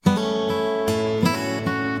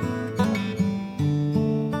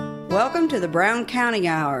Welcome to the Brown County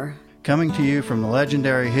Hour. Coming to you from the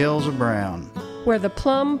legendary hills of Brown, where the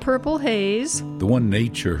plum-purple haze, the one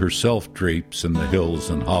nature herself drapes in the hills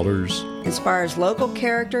and hollers, inspires local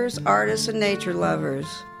characters, artists, and nature lovers.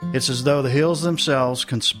 It's as though the hills themselves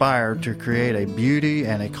conspire to create a beauty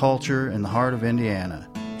and a culture in the heart of Indiana.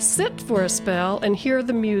 Sit for a spell and hear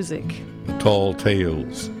the music, the tall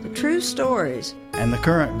tales, the true stories, and the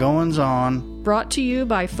current goings-on, brought to you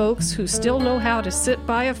by folks who still know how to sit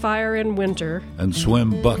by a fire in winter and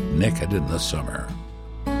swim buck naked in the summer.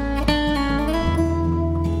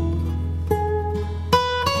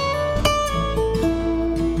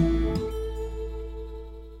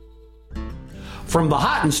 From the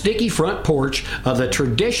hot and sticky front porch of the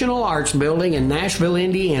Traditional Arts Building in Nashville,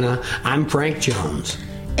 Indiana, I'm Frank Jones.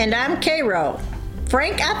 And I'm K-Row.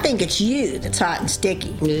 Frank, I think it's you that's hot and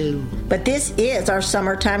sticky. No. But this is our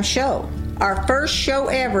summertime show. Our first show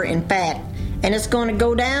ever, in fact. And it's going to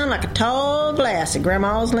go down like a tall glass of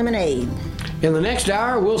Grandma's lemonade. In the next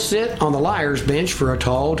hour, we'll sit on the liar's bench for a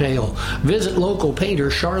tall tale, visit local painter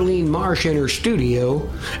Charlene Marsh in her studio,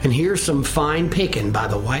 and hear some fine picking by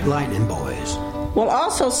the White Lightning Boys. We'll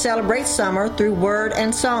also celebrate summer through word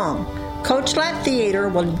and song. Coach Light Theater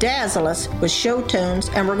will dazzle us with show tunes,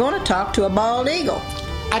 and we're going to talk to a bald eagle.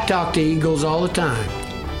 I talk to eagles all the time.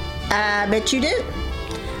 I bet you do.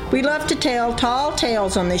 We love to tell tall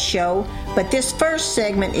tales on this show, but this first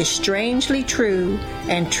segment is strangely true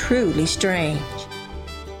and truly strange.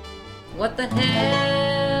 What the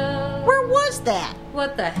hell? Where was that?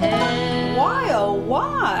 What the hell? Why, oh,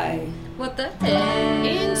 why? What the hell?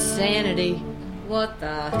 Insanity. What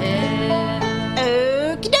the hell?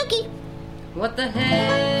 Okie dokie. What the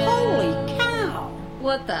hell? Holy cow.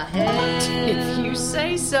 What the hell? If you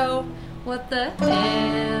say so. What the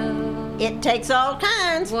hell? It takes all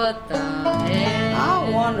kinds. What the hell? I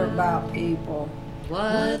wonder about people.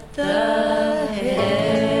 What the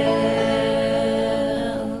hell?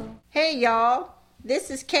 Hey, y'all.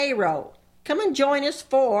 This is K-Row. Come and join us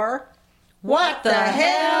for What the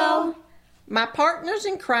hell? My partners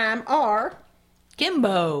in crime are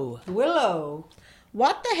Kimbo. Willow.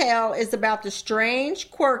 What the Hell is about the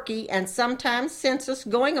strange, quirky, and sometimes senseless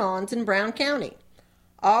going-ons in Brown County.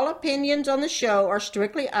 All opinions on the show are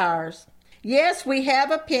strictly ours. Yes, we have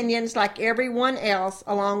opinions like everyone else,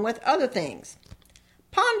 along with other things.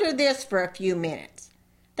 Ponder this for a few minutes.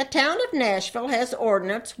 The town of Nashville has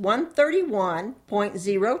Ordinance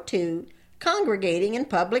 131.02, congregating in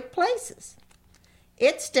public places.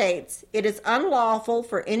 It states it is unlawful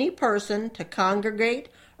for any person to congregate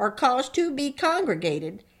or cause to be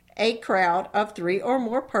congregated a crowd of 3 or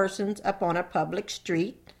more persons upon a public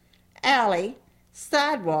street, alley,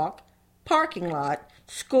 sidewalk, parking lot,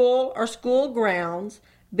 school or school grounds,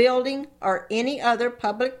 building, or any other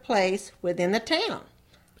public place within the town.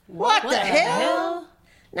 What the hell?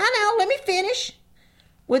 Now, let me finish.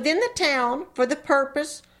 Within the town for the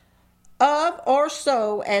purpose of or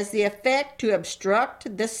so as the effect to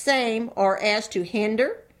obstruct the same or as to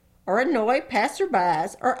hinder or annoy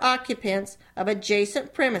passerbys or occupants of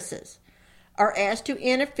adjacent premises, or as to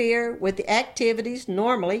interfere with the activities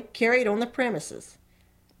normally carried on the premises.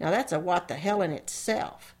 Now that's a what the hell in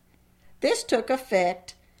itself. This took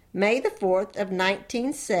effect May the 4th of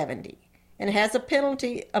 1970 and has a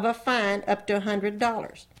penalty of a fine up to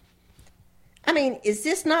 $100. I mean, is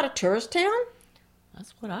this not a tourist town?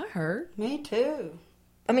 That's what I heard. Me too.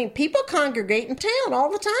 I mean, people congregate in town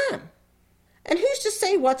all the time. And who's to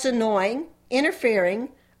say what's annoying, interfering,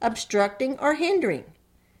 obstructing, or hindering?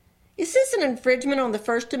 Is this an infringement on the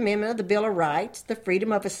First Amendment of the Bill of Rights, the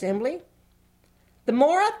freedom of assembly? The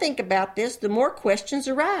more I think about this, the more questions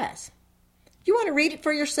arise. You want to read it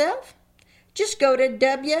for yourself? Just go to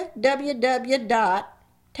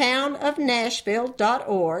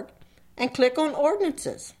www.townofnashville.org and click on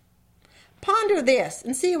Ordinances. Ponder this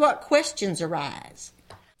and see what questions arise.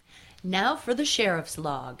 Now for the sheriff's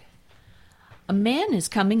log. A man is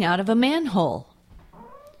coming out of a manhole.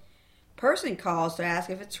 Person calls to ask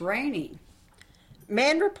if it's raining.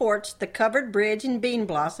 Man reports the covered bridge in Bean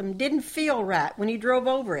Blossom didn't feel right when he drove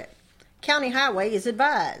over it. County Highway is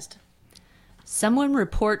advised. Someone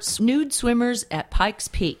reports nude swimmers at Pikes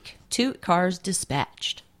Peak. 2 cars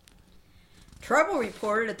dispatched. Trouble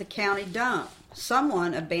reported at the county dump.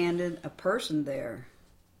 Someone abandoned a person there.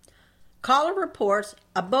 Caller reports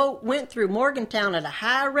a boat went through Morgantown at a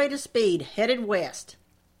high rate of speed, headed west.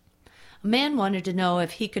 A man wanted to know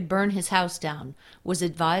if he could burn his house down, was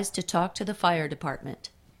advised to talk to the fire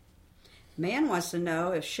department. Man wants to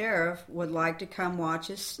know if sheriff would like to come watch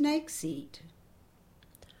his snakes eat.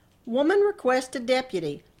 Woman requests a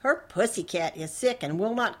deputy. Her pussycat is sick and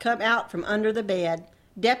will not come out from under the bed.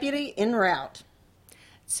 deputy en route.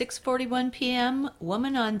 6:41 p.m.,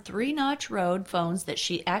 woman on 3 Notch Road phones that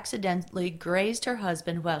she accidentally grazed her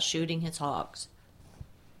husband while shooting his hogs.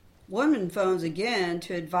 Woman phones again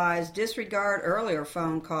to advise disregard earlier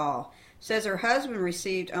phone call. Says her husband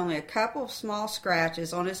received only a couple of small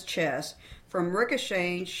scratches on his chest from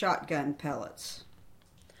ricocheting shotgun pellets.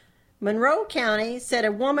 Monroe County said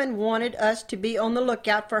a woman wanted us to be on the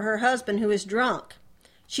lookout for her husband who is drunk.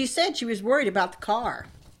 She said she was worried about the car.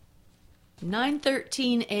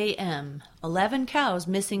 9:13 a.m., 11 cows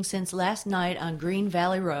missing since last night on Green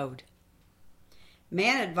Valley Road.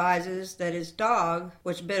 Man advises that his dog,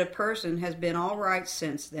 which bit a person, has been all right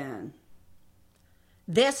since then.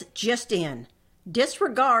 This just in.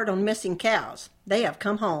 Disregard on missing cows. They have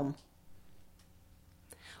come home.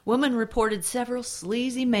 Woman reported several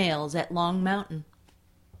sleazy males at Long Mountain.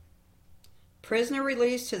 Prisoner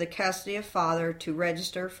released to the custody of father to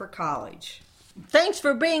register for college. Thanks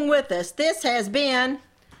for being with us. This has been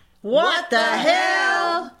What the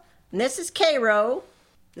Hell? And this is Cairo.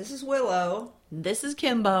 This is Willow. This is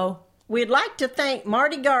Kimbo. We'd like to thank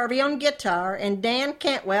Marty Garvey on guitar and Dan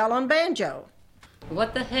Cantwell on banjo.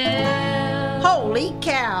 What the hell? Holy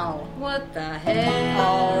cow! What the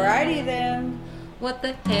hell? Alrighty then. What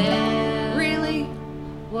the hell? Really?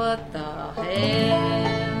 What the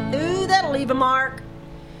hell? Ooh, that'll leave a mark.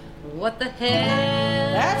 What the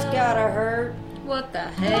hell? That's gotta hurt. What the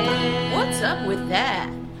hell? What's up with that?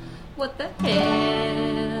 What the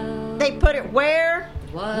hell? They put it where?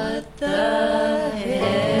 What the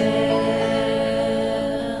hell?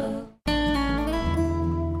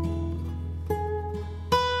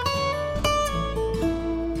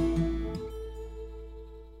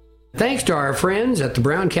 Thanks to our friends at the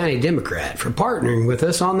Brown County Democrat for partnering with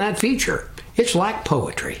us on that feature. It's like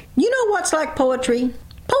poetry. You know what's like poetry?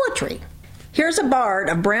 Poetry. Here's a bard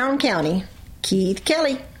of Brown County, Keith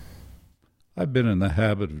Kelly. I've been in the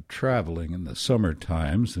habit of traveling in the summer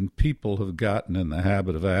times, and people have gotten in the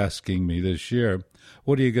habit of asking me this year,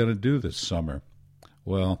 what are you going to do this summer?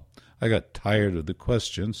 Well, I got tired of the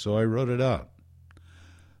question, so I wrote it out.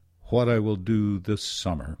 What I will do this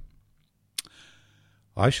summer.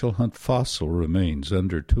 I shall hunt fossil remains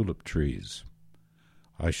under tulip trees.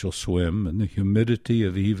 I shall swim in the humidity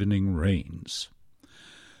of evening rains.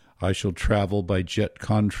 I shall travel by jet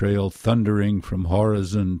contrail thundering from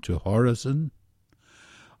horizon to horizon.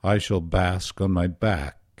 I shall bask on my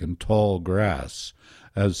back in tall grass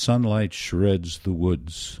as sunlight shreds the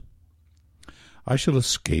woods. I shall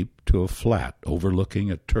escape to a flat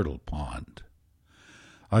overlooking a turtle pond.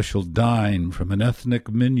 I shall dine from an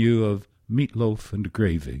ethnic menu of meatloaf and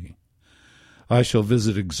gravy. I shall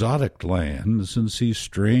visit exotic lands and see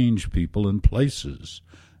strange people and places.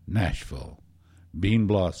 Nashville, Bean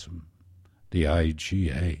Blossom, the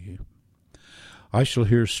IGA. I shall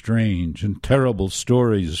hear strange and terrible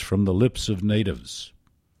stories from the lips of natives.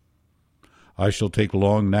 I shall take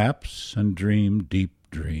long naps and dream deep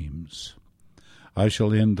dreams. I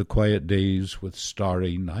shall end the quiet days with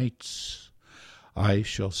starry nights. I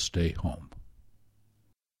shall stay home.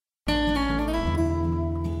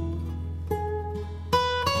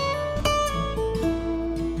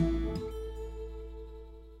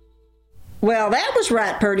 Well, that was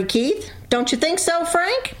right, Purdy Keith. Don't you think so,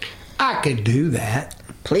 Frank? I could do that.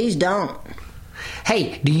 Please don't.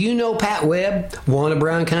 Hey, do you know Pat Webb, one of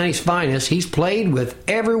Brown County's finest? He's played with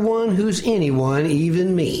everyone who's anyone,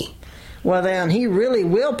 even me. Well, then, he really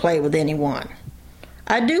will play with anyone.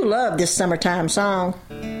 I do love this summertime song.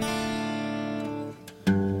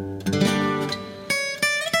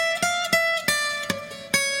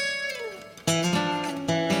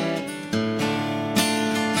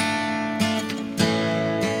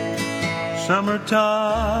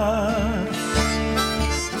 Summertime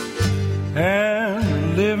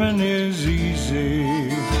and living is easy.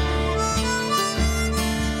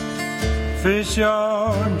 Fish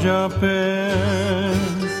are jumping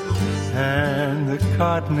and the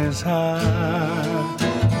cotton is high.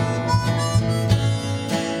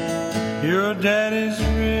 Your daddy's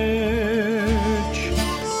rich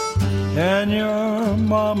and your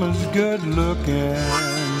mama's good looking.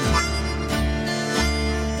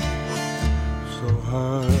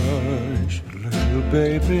 Hush, little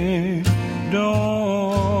baby,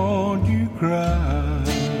 don't you cry.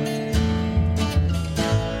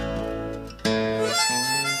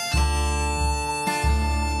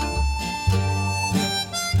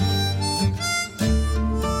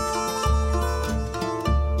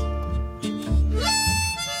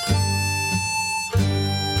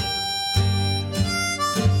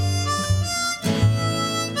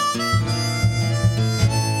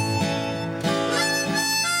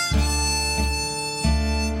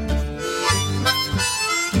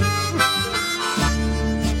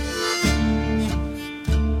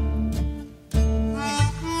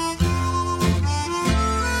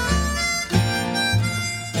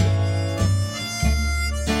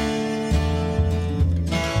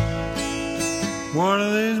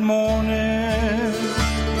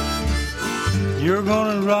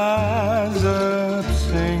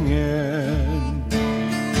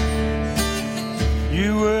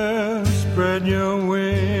 spread your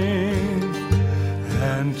wings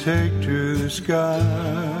and take to the sky.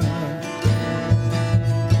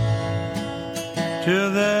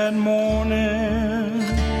 Till that morning,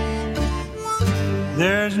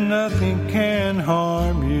 there's nothing can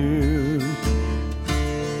harm you.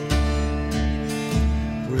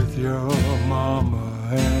 With your mama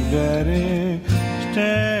and daddy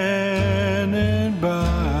standing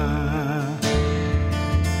by.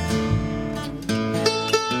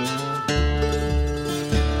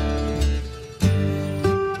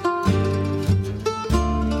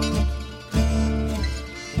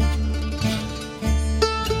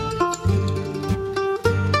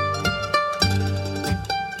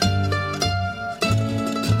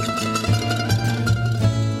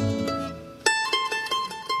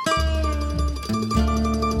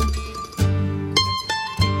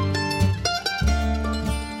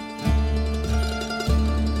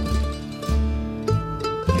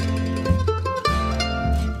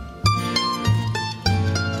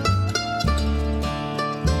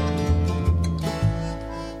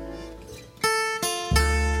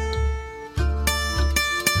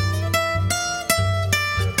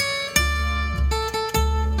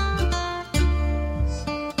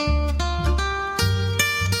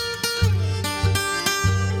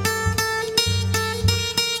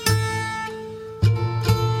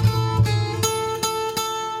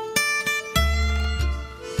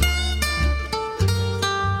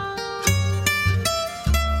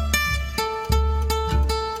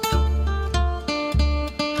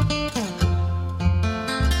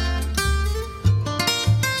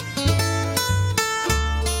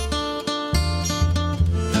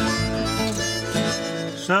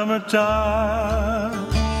 Summertime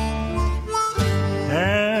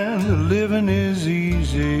and the living is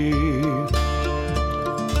easy.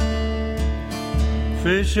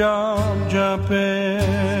 Fish are jumping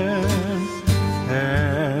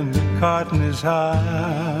and the cotton is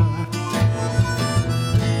high.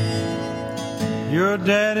 Your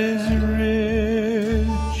daddy's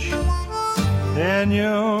rich and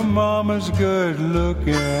your mama's good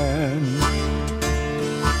looking.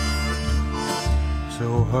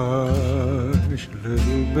 So hush,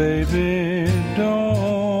 little baby,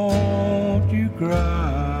 don't you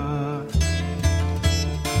cry.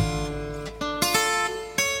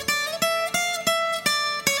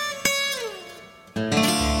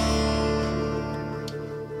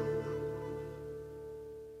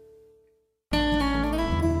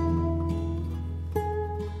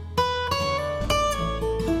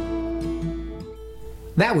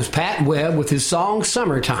 That was Pat Webb with his song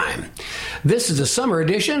Summertime. This is a summer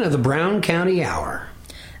edition of the Brown County Hour.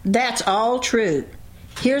 That's all true.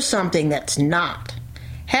 Here's something that's not.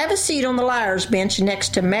 Have a seat on the liar's bench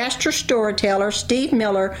next to master storyteller Steve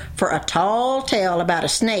Miller for a tall tale about a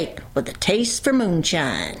snake with a taste for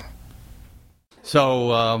moonshine.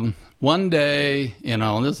 So one day,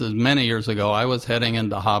 this is many years ago, I was heading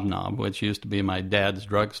into Hobnob, which used to be my dad's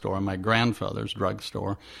drugstore, my grandfather's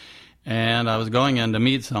drugstore. And I was going in to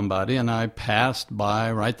meet somebody, and I passed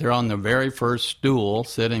by right there on the very first stool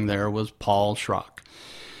sitting there was Paul Schrock.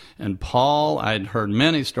 And Paul, I'd heard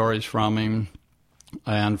many stories from him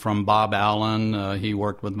and from Bob Allen. He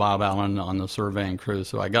worked with Bob Allen on the surveying crew,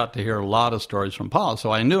 so I got to hear a lot of stories from Paul,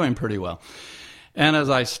 so I knew him pretty well. And as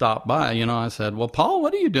I stopped by, I said, well, Paul,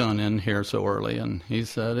 what are you doing in here so early? And he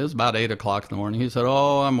said, it's about 8 o'clock in the morning. He said,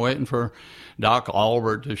 oh, I'm waiting for Doc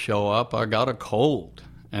Albert to show up. I got a cold.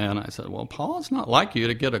 And I said, well, Paul, it's not like you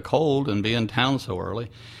to get a cold and be in town so early.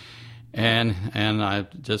 And I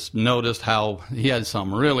just noticed how he had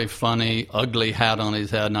some really funny, ugly hat on his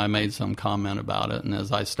head, and I made some comment about it. And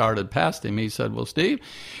as I started past him, he said, well, Steve,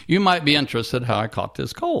 you might be interested how I caught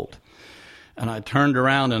this cold. And I turned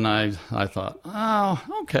around and I thought, oh,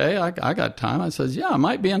 okay, I got time. I said, yeah, I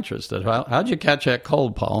might be interested. How'd you catch that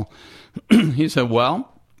cold, Paul? He said,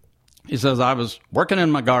 he says, I was working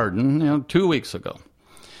in my garden 2 weeks ago.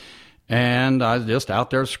 And I was just out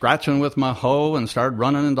there scratching with my hoe and started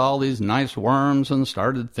running into all these nice worms and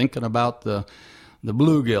started thinking about the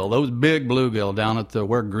bluegill, those big bluegill down at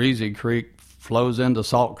where Greasy Creek flows into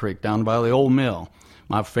Salt Creek down by the old mill,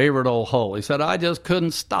 my favorite old hole. He said, I just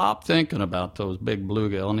couldn't stop thinking about those big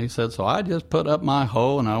bluegill. And he said, so I just put up my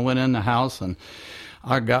hoe and I went in the house and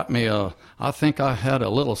I got me I think I had a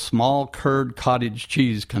little small curd cottage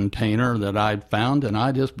cheese container that I'd found, and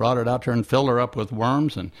I just brought it out there and filled her up with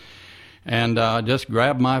worms and just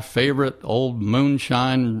grabbed my favorite old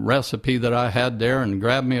moonshine recipe that I had there and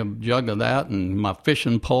grabbed me a jug of that and my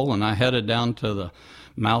fishing pole, and I headed down to the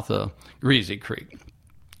mouth of Greasy Creek.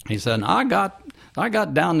 He said, I got I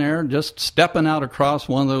got down there just stepping out across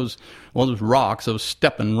one of those rocks, those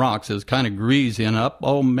stepping rocks. It was kind of greasy and up.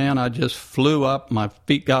 Oh, man, I just flew up. My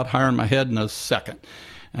feet got higher than my head in a second.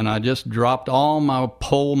 And I just dropped all my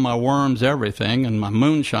pole, my worms, everything, and my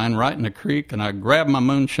moonshine right in the creek. And I grabbed my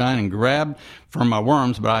moonshine and grabbed for my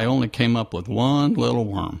worms, but I only came up with one little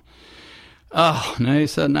worm. Oh, and he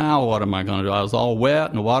said, now what am I going to do? I was all wet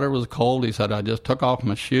and the water was cold. He said, I just took off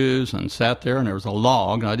my shoes and sat there, and there was a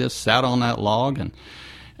log. And I just sat on that log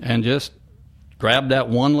and just grabbed that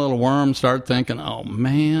one little worm, started thinking, oh,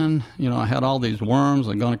 man, I had all these worms.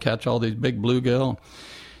 I'm going to catch all these big bluegill.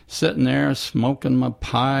 Sitting there smoking my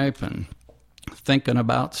pipe and thinking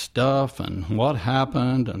about stuff and what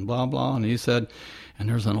happened and blah, blah. And he said, and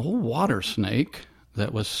there's an old water snake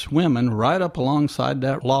that was swimming right up alongside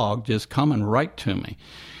that log, just coming right to me.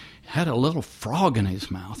 Had a little frog in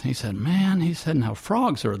his mouth. He said, man, now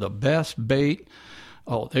frogs are the best bait.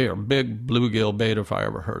 Oh, they are big bluegill bait if I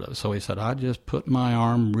ever heard of it. So he said, I just put my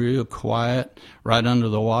arm real quiet right under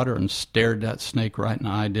the water and stared that snake right in the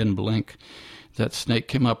eye, didn't blink. That snake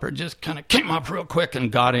came up, or just kind of came up real quick and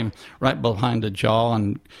got him right behind the jaw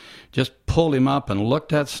and just pulled him up and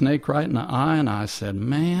looked that snake right in the eye. And I said,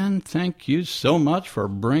 man, thank you so much for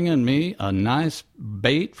bringing me a nice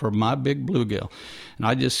bait for my big bluegill. And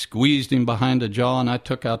I just squeezed him behind the jaw, and I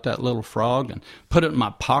took out that little frog and put it in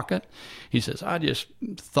my pocket. He says, I just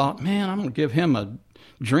thought, man, I'm going to give him a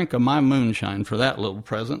drink of my moonshine for that little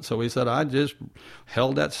present. So he said, I just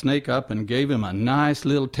held that snake up and gave him a nice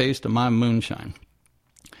little taste of my moonshine.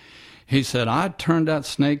 He said, I turned that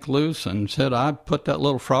snake loose and said, I put that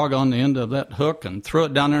little frog on the end of that hook and threw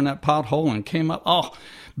it down there in that pothole and came up,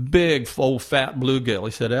 big, full, fat bluegill.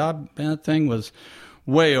 He said, that thing was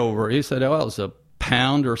way over. He said, well, it was a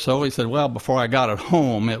pound or so. He said, well, before I got it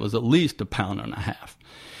home, it was at least 1.5 pounds.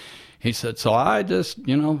 He said, so I just,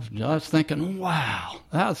 I was thinking, wow,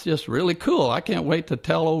 that's just really cool. I can't wait to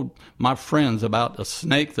tell my friends about a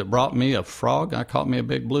snake that brought me a frog. I caught me a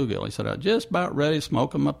big bluegill. He said, I was just about ready,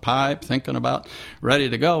 smoking my pipe, thinking about ready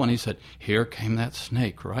to go. And he said, here came that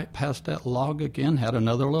snake right past that log again, had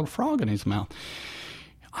another little frog in his mouth.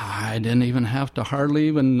 I didn't even have to hardly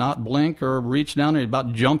even not blink or reach down there. He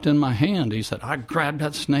about jumped in my hand. He said, I grabbed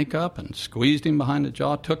that snake up and squeezed him behind the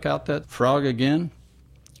jaw, took out that frog again.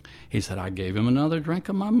 He said, I gave him another drink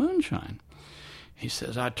of my moonshine. He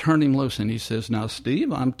says, I turned him loose, and he says, now,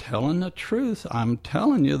 Steve, I'm telling the truth. I'm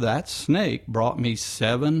telling you, that snake brought me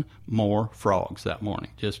 7 more frogs that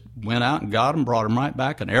morning. Just went out and got them, brought them right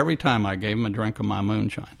back, and every time I gave him a drink of my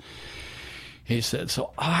moonshine. He said,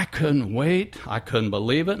 so I couldn't wait. I couldn't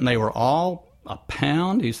believe it, and they were all 1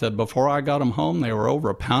 pound. He said, before I got them home, they were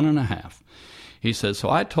over 1.5 pounds. He said, so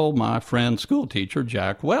I told my friend, school teacher,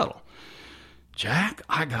 Jack Weddle, Jack,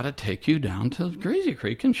 I got to take you down to Greasy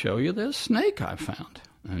Creek and show you this snake I found.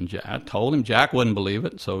 And I told him. Jack wouldn't believe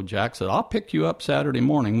it. So Jack said, I'll pick you up Saturday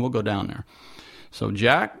morning. We'll go down there. So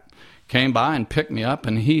Jack came by and picked me up,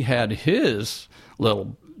 and he had his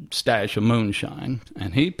little stash of moonshine.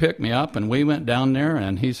 And he picked me up, and we went down there,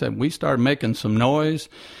 and he said, we started making some noise.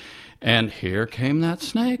 And here came that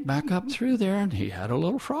snake back up through there, and he had a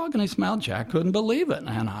little frog in his mouth. Jack couldn't believe it.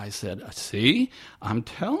 And I said, see, I'm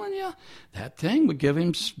telling you, that thing would give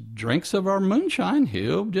him drinks of our moonshine.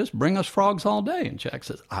 He'll just bring us frogs all day. And Jack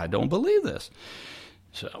says, I don't believe this.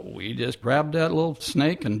 So we just grabbed that little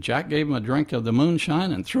snake, and Jack gave him a drink of the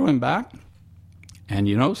moonshine and threw him back.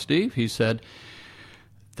 And Steve, he said,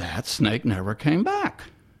 that snake never came back.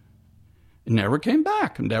 Never came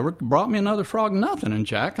back, never brought me another frog, nothing. And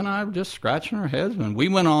Jack and I were just scratching our heads, and we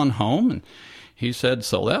went on home. And he said,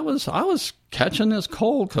 so I was catching this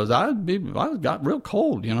cold, because I got real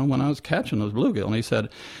cold, when I was catching those bluegill. And he said,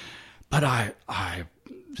 but I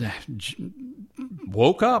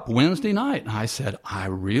woke up Wednesday night, and I said, I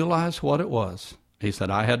realized what it was. He said,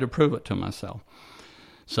 I had to prove it to myself.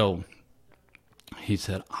 So he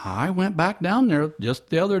said, I went back down there just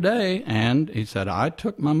the other day, and he said, I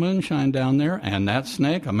took my moonshine down there, and that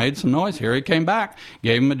snake, I made some noise. Here he came back,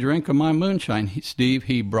 gave him a drink of my moonshine. Steve,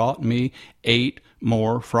 he brought me 8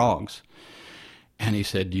 more frogs. And he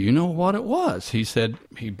said, do you know what it was? He said,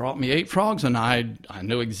 he brought me 8 frogs, and I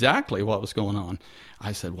knew exactly what was going on.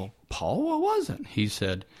 I said, well, Paul, what was it? He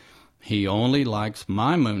said, he only likes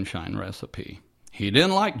my moonshine recipe. He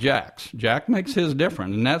didn't like Jack's. Jack makes his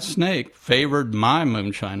different, and that snake favored my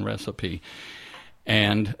moonshine recipe.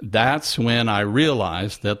 And that's when I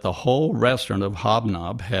realized that the whole restaurant of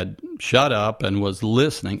Hobnob had shut up and was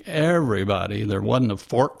listening. Everybody, there wasn't a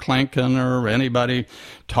fork clanking or anybody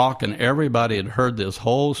talking. Everybody had heard this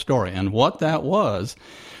whole story. And what that was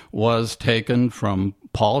taken from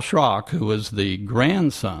Paul Schrock, who was the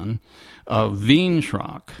grandson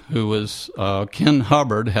Wienschrock, who was Ken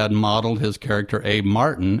Hubbard had modeled his character Abe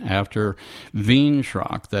Martin after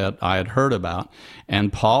Wienschrock that I had heard about.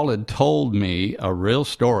 And Paul had told me a real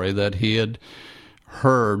story that he had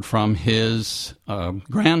heard from his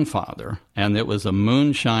grandfather, and it was a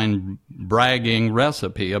moonshine bragging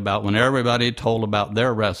recipe about when everybody told about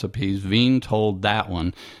their recipes, Wien told that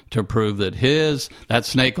one to prove that that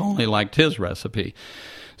snake only liked his recipe.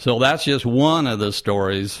 So that's just one of the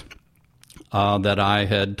stories that I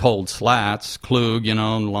had told Slats, Klug, a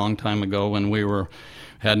long time ago when we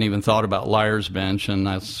hadn't even thought about Liar's Bench, and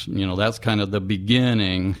that's kind of the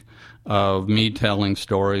beginning of me telling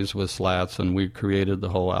stories with Slats, and we created the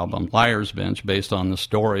whole album Liar's Bench based on the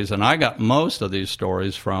stories. And I got most of these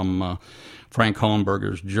stories from Frank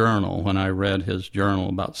Hohenberger's journal. When I read his journal,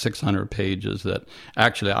 about 600 pages, that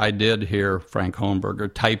actually I did hear Frank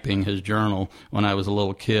Hohenberger typing his journal when I was a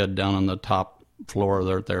little kid down on the top floor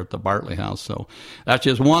there at the Bartley House. So that's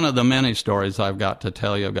just one of the many stories I've got to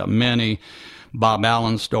tell you. I've got many Bob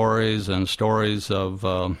Allen stories and stories of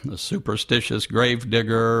the superstitious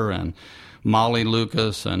gravedigger and Molly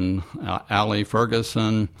Lucas and Allie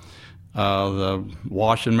Ferguson, the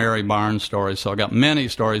Wash and Mary Barnes stories. So I got many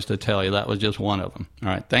stories to tell you. That was just one of them. All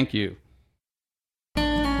right, thank you.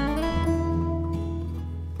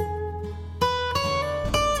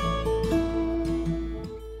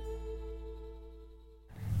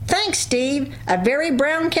 Thanks, Steve. A very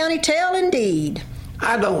Brown County tale indeed.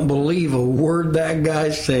 I don't believe a word that guy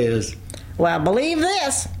says. Well, believe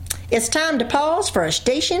this. It's time to pause for a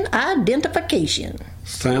station identification.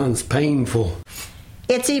 Sounds painful.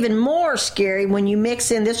 It's even more scary when you mix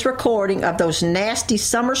in this recording of those nasty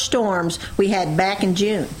summer storms we had back in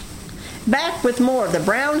June. Back with more of the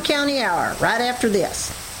Brown County Hour right after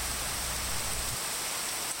this.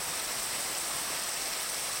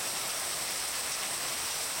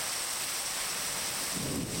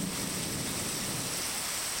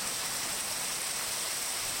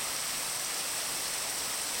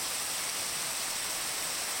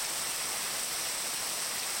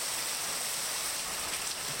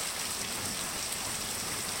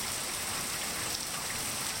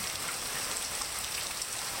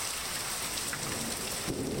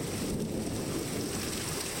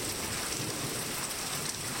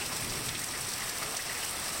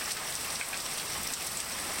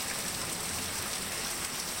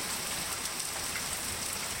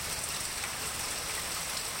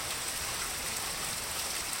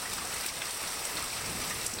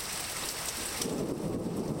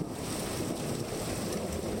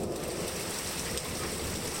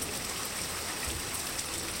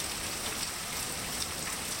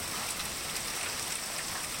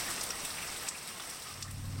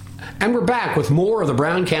 And we're back with more of the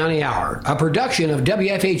Brown County Hour, a production of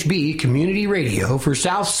WFHB Community Radio for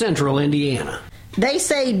South Central Indiana. They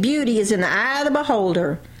say beauty is in the eye of the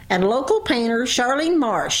beholder, and local painter Charlene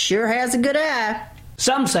Marsh sure has a good eye.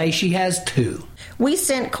 Some say she has two. We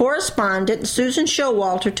sent correspondent Susan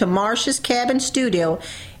Showalter to Marsh's cabin studio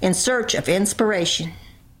in search of inspiration.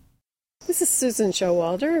 This is Susan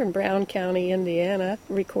Showalter in Brown County, Indiana,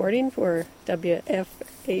 recording for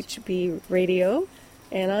WFHB Radio.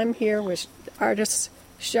 And I'm here with artist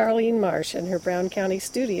Charlene Marsh in her Brown County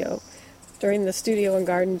studio during the studio and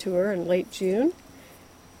garden tour in late June.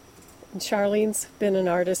 And Charlene's been an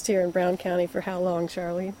artist here in Brown County for how long,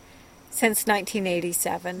 Charlene? Since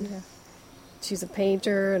 1987. Yeah. She's a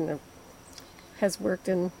painter and has worked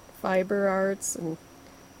in fiber arts and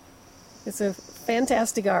is a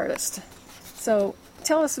fantastic artist. So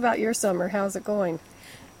tell us about your summer. How's it going?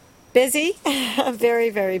 Busy,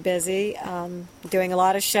 very, very busy. Doing a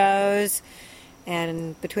lot of shows,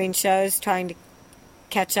 and between shows trying to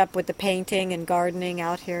catch up with the painting and gardening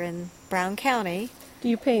out here in Brown County. Do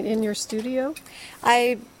you paint in your studio?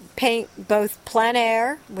 I paint both plein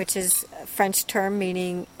air, which is a French term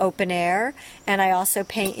meaning open air, and I also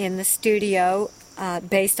paint in the studio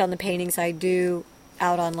based on the paintings I do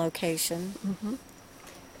out on location. Mm-hmm.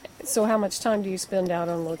 So how much time do you spend out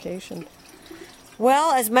on location?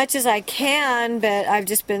 Well, as much as I can, but I've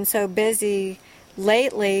just been so busy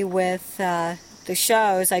lately with the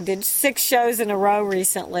shows. I did 6 shows in a row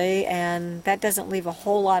recently, and that doesn't leave a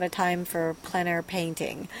whole lot of time for plein air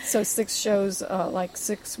painting. So 6 shows, like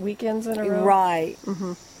 6 weekends in a row? Right.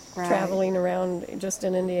 Mm-hmm. Right. Traveling around just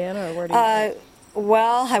in Indiana, or where do you go?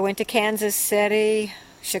 Well, I went to Kansas City,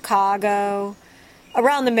 Chicago,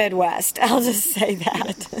 around the Midwest. I'll just say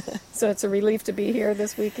that. So it's a relief to be here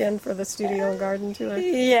this weekend for the studio and garden tour?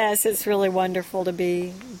 Yes, it's really wonderful to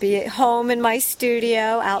be at home in my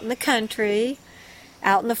studio, out in the country,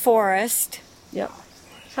 out in the forest. Yep.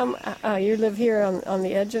 You live here on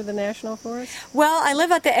the edge of the National Forest? Well, I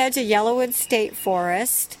live at the edge of Yellowwood State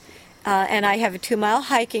Forest, and I have a 2-mile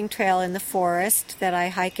hiking trail in the forest that I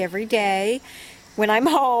hike every day when I'm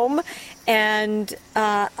home, and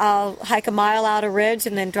I'll hike a mile out a ridge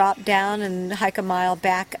and then drop down and hike a mile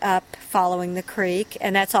back up following the creek,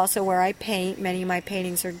 and that's also where I paint. Many of my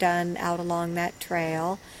paintings are done out along that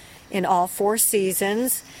trail in all 4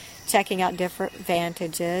 seasons, checking out different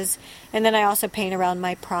vantages. And then I also paint around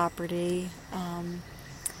my property,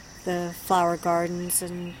 the flower gardens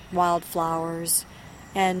and wildflowers,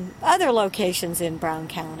 and other locations in Brown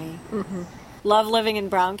County. Mm-hmm. Love living in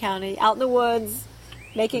Brown County, out in the woods,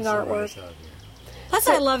 making artwork. Plus,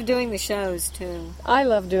 I love doing the shows, too. I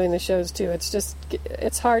love doing the shows, too.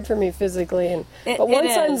 It's hard for me physically. But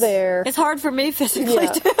once I'm there... It's hard for me physically,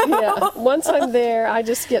 too. Yeah. Once I'm there, I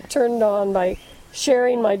just get turned on by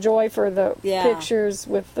sharing my joy for the pictures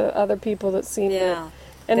with the other people that seen it.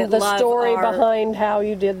 And the story behind how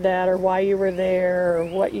you did that, or why you were there, or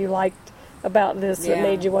what you liked about this that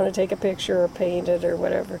made you want to take a picture or paint it or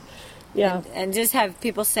whatever. Yeah. And just have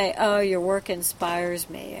people say, oh, your work inspires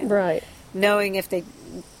me. And right. Knowing if they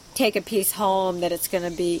take a piece home that it's going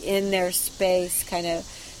to be in their space, kind of,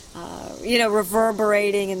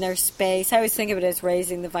 reverberating in their space. I always think of it as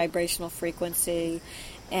raising the vibrational frequency,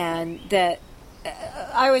 and that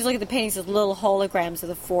I always look at the paintings as little holograms of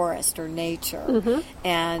the forest or nature. Mm-hmm.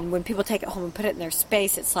 And when people take it home and put it in their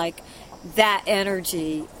space, it's like that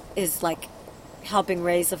energy is like helping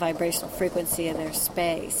raise the vibrational frequency in their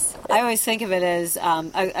space. I always think of it as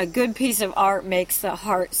a good piece of art makes the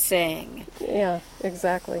heart sing. Yeah,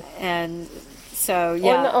 exactly. And so,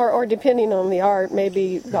 yeah. Or depending on the art,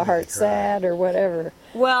 maybe the heart's sad or whatever.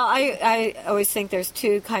 Well, I always think there's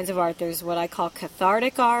 2 kinds of art. There's what I call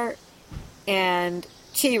cathartic art and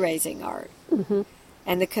chi-raising art. Mm-hmm.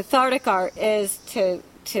 And the cathartic art is to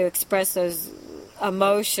express those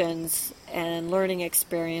emotions and learning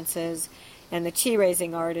experiences, and the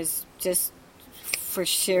chi-raising art is just for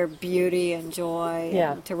sheer beauty and joy,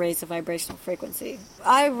 and to raise the vibrational frequency.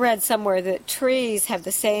 I read somewhere that trees have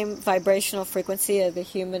the same vibrational frequency of the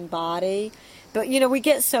human body, but we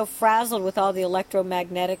get so frazzled with all the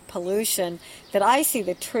electromagnetic pollution that I see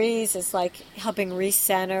the trees as like helping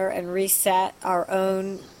recenter and reset our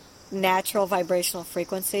own natural vibrational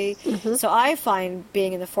frequency. Mm-hmm. So I find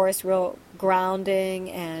being in the forest real grounding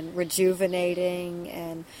and rejuvenating,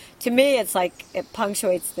 and to me it's like it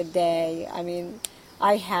punctuates the day. I mean,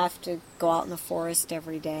 I have to go out in the forest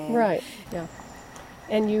every day. Right, yeah.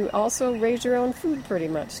 And you also raise your own food pretty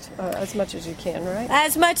much, as much as you can, right?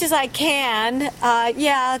 As much as I can.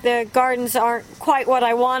 The gardens aren't quite what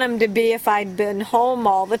I want them to be if I'd been home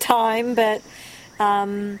all the time, but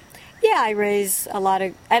I raise a lot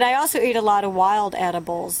of, and I also eat a lot of wild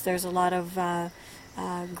edibles. There's a lot of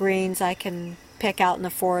greens I can pick out in the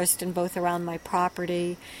forest and both around my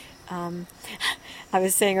property. I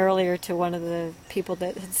was saying earlier to one of the people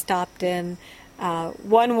that had stopped in,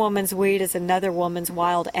 one woman's weed is another woman's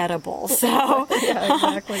wild edible. So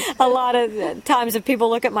exactly. A lot of times if people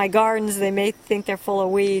look at my gardens, they may think they're full of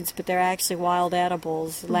weeds, but they're actually wild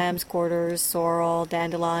edibles. Mm-hmm. Lamb's quarters, sorrel,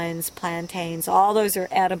 dandelions, plantains, all those are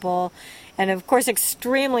edible. And of course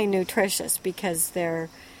extremely nutritious because they're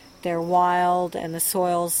wild and the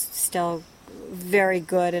soil's still very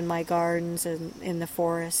good in my gardens and in the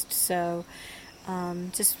forest. So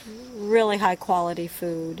just really high quality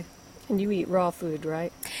food. And you eat raw food,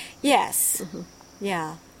 right? Yes. Mm-hmm.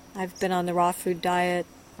 Yeah. I've been on the raw food diet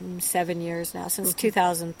 7 years now, since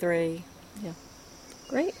 2003. Yeah.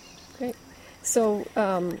 Great. So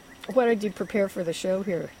what did you prepare for the show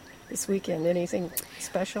here this weekend? Anything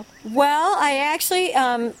special? Well, I actually,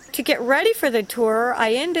 to get ready for the tour,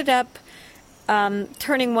 I ended up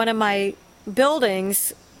turning one of my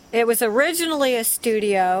buildings. It was originally a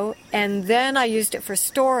studio, and then I used it for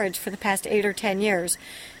storage for the past 8 or 10 years.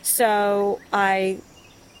 So I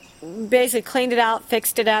basically cleaned it out,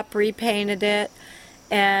 fixed it up, repainted it,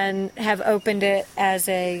 and have opened it as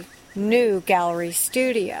a new gallery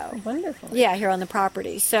studio. Wonderful. Yeah, here on the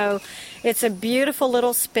property. So it's a beautiful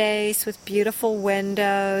little space with beautiful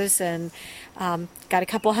windows, and got a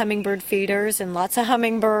couple hummingbird feeders and lots of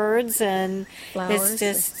hummingbirds, and flowers.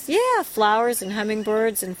 It's just flowers and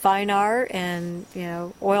hummingbirds and fine art and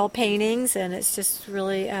oil paintings, and it's just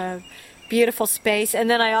really a beautiful space. And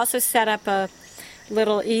then I also set up a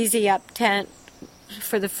little easy up tent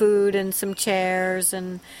for the food and some chairs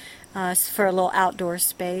and for a little outdoor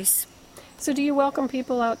space. So do you welcome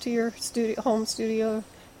people out to your home studio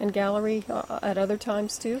and gallery at other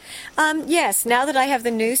times too? Yes, now that I have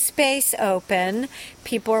the new space open,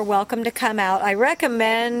 people are welcome to come out. I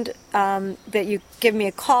recommend that you give me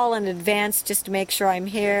a call in advance just to make sure I'm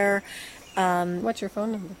here. What's your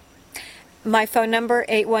phone number? My phone number,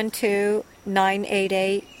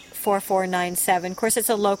 812-988-4497. Of course, it's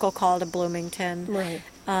a local call to Bloomington. Right.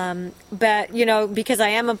 But, because I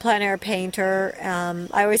am a plein air painter,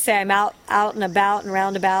 I always say I'm out and about and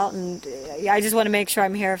roundabout, and I just want to make sure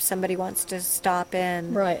I'm here if somebody wants to stop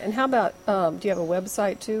in. Right. And how about, do you have a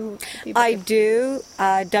website too? I do,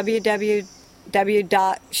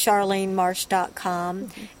 www.charlenemarsh.com,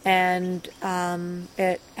 and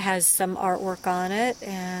it has some artwork on it,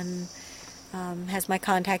 and has my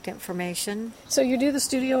contact information. So you do the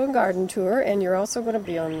studio and garden tour, and you're also going to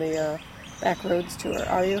be on the Backroads tour,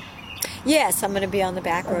 are you? Yes, I'm going to be on the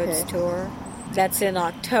Backroads tour. That's in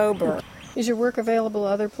October. Is your work available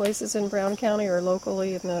other places in Brown County or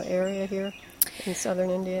locally in the area here in southern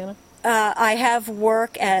Indiana? I have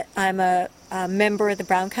work I'm a member of the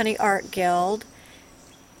Brown County Art Guild.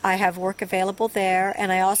 I have work available there,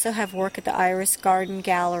 and I also have work at the Iris Garden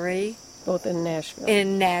Gallery. Both in Nashville.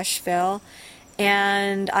 In Nashville.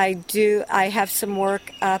 And I have some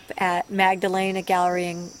work up at Magdalena Gallery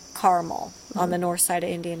in Carmel on the north side of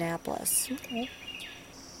Indianapolis. Okay.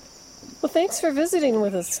 Well, thanks for visiting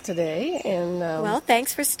with us today. And well,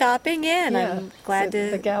 thanks for stopping in. Yeah, I'm glad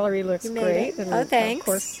the gallery looks great. And thanks. Of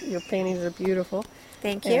course, your paintings are beautiful.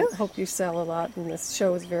 Thank you. I hope you sell a lot, and this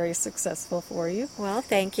show is very successful for you. Well,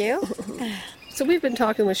 thank you. So we've been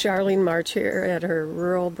talking with Charlene Marsh here at her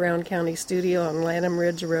rural Brown County studio on Lanham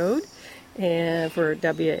Ridge Road, and for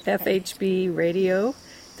WFHB Radio.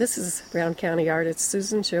 This is Brown County artist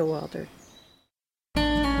Susan Showalter.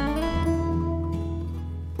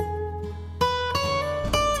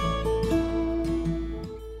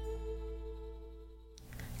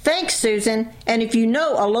 Thanks, Susan. And if you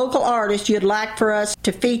know a local artist you'd like for us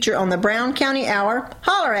to feature on the Brown County Hour,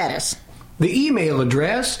 holler at us. The email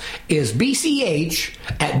address is bch@wfhb.org.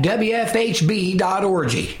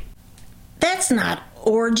 That's not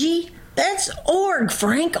orgy. That's org,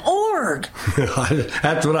 Frank, org.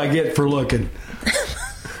 That's what I get for looking.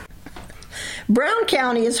 Brown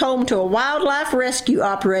County is home to a wildlife rescue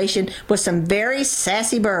operation with some very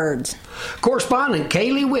sassy birds. Correspondent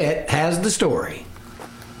Kaylee Witt has the story.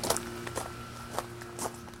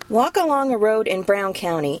 Walk along a road in Brown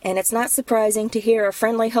County, and it's not surprising to hear a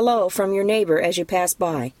friendly hello from your neighbor as you pass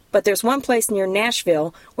by. But there's one place near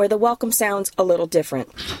Nashville where the welcome sounds a little different.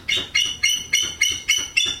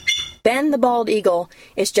 Ben the Bald Eagle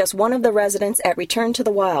is just one of the residents at Return to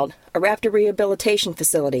the Wild, a raptor rehabilitation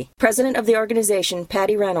facility. President of the organization,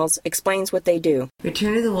 Patty Reynolds, explains what they do.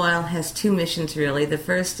 Return to the Wild has two missions, really. The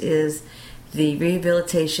first is the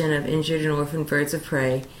rehabilitation of injured and orphaned birds of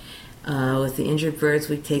prey. With the injured birds,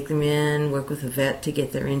 we take them in, work with a vet to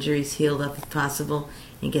get their injuries healed up if possible,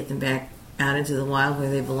 and get them back out into the wild where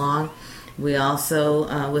they belong. We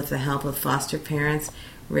also, with the help of foster parents,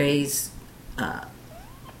 raise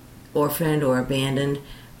orphaned or abandoned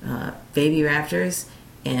baby raptors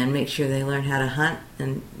and make sure they learn how to hunt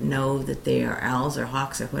and know that they are owls or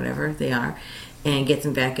hawks or whatever they are, and get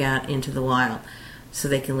them back out into the wild so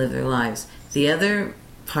they can live their lives. The other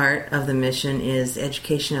part of the mission is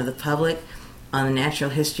education of the public on the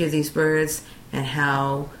natural history of these birds and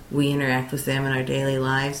how we interact with them in our daily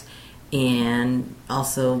lives, and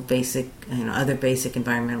also other basic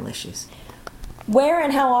environmental issues. Where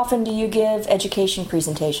and how often do you give education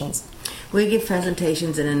presentations? We give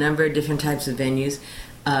presentations in a number of different types of venues.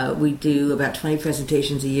 We do about 20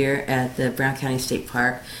 presentations a year at the Brown County State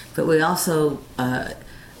Park, but we also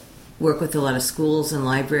work with a lot of schools and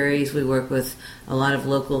libraries. We work with a lot of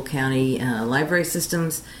local county library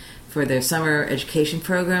systems for their summer education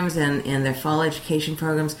programs and their fall education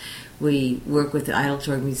programs. We work with the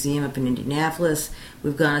Idletorg Museum up in Indianapolis.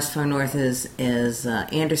 We've gone as far north as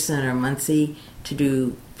Anderson or Muncie to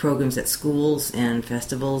do programs at schools and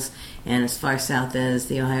festivals, and as far south as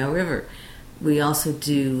the Ohio River. We also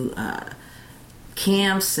do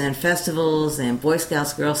camps and festivals and Boy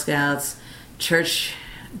Scouts, Girl Scouts, church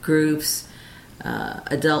groups,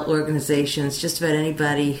 adult organizations, just about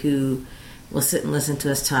anybody who will sit and listen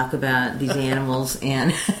to us talk about these animals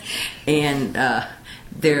and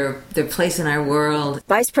their place in our world.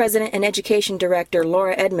 Vice President and Education Director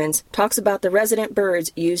Laura Edmonds talks about the resident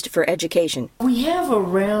birds used for education. We have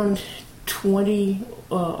around 20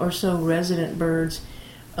 or so resident birds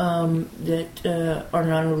that are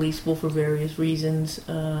non-releasable for various reasons.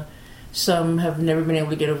 Some have never been able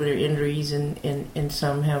to get over their injuries, and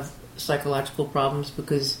some have psychological problems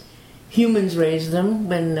because humans raised them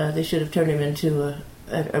when they should have turned them into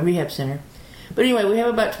at a rehab center. But anyway, we have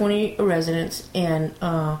about 20 residents, and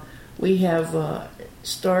we have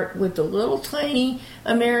start with the little tiny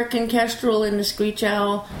American kestrel and the screech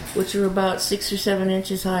owl, which are about 6 or 7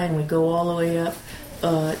 inches high, and we go all the way up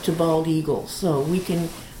to bald eagles. So we can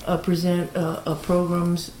present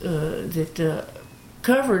programs that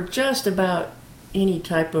cover just about any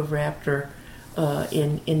type of raptor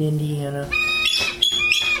in Indiana.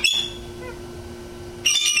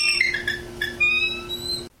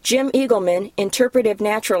 Jim Eagleman, interpretive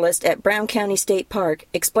naturalist at Brown County State Park,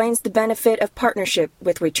 explains the benefit of partnership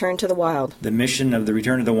with Return to the Wild. The mission of the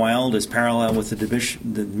Return to the Wild is parallel with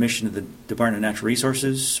the mission of the Department of Natural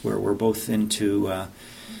Resources, where we're both into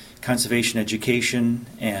conservation education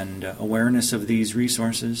and awareness of these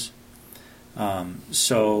resources.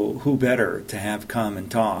 So who better to have come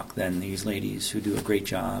and talk than these ladies who do a great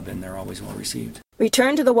job, and they're always well received.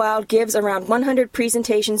 Return to the Wild gives around 100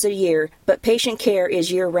 presentations a year, but patient care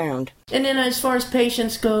is year-round. And then as far as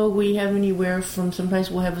patients go, we have anywhere from,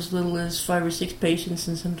 sometimes we'll have as little as 5 or 6 patients,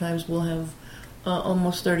 and sometimes we'll have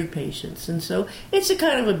almost 30 patients. And so it's a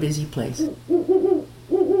kind of a busy place. Well,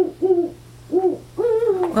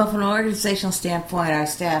 from an organizational standpoint, our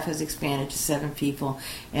staff has expanded to 7 people,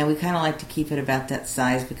 and we kind of like to keep it about that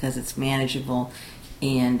size because it's manageable,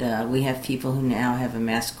 and we have people who now have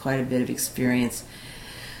amassed quite a bit of experience.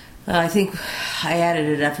 I think I added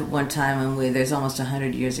it up at one time, and there's almost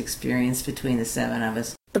 100 years experience between the 7 of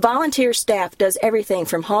us. The volunteer staff does everything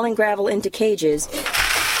from hauling gravel into cages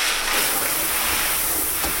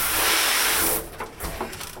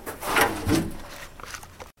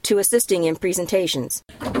to assisting in presentations.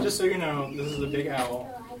 Just so you know, this is a big owl,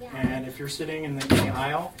 and if you're sitting in the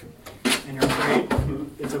aisle and you're afraid,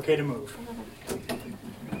 it's okay to move.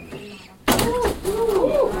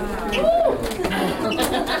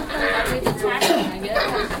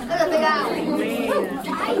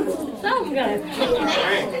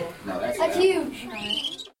 That's huge.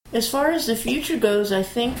 As far as the future goes, I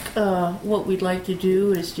think what we'd like to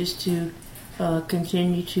do is just to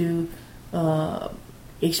continue to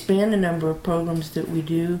expand the number of programs that we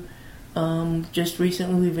do. Just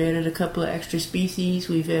recently we've added a couple of extra species.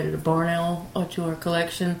 We've added a barn owl to our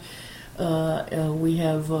collection. We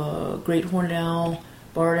have great horned owl,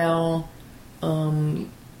 barred owl,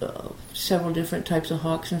 several different types of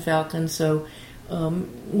hawks and falcons. So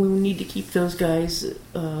we need to keep those guys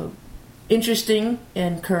interesting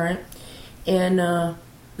and current. And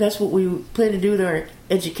that's what we plan to do with our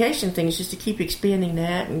education thing, is just to keep expanding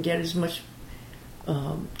that and get as much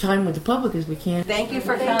time with the public as we can. Thank you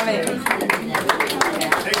for coming. Thank you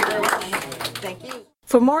very much. Thank you.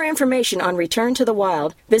 For more information on Return to the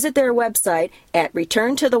Wild, visit their website at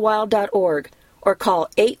returntothewild.org or call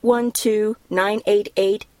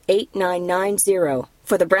 812-988-8990.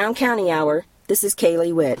 For the Brown County Hour, this is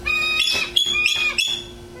Kaylee Witt.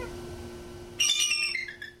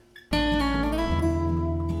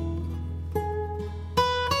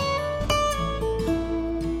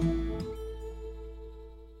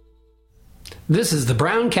 This is the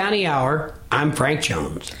Brown County Hour. I'm Frank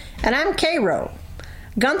Jones. And I'm K-Row.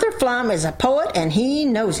 Gunther Flom is a poet, and he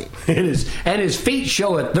knows it. And his feet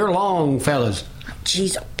show it. They're long, fellas.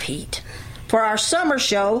 Jeez, oh, Pete. For our summer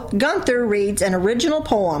show, Gunther reads an original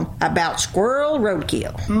poem about squirrel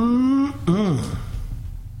roadkill.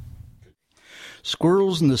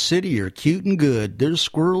 Squirrels in the city are cute and good. There's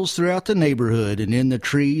squirrels throughout the neighborhood, and in the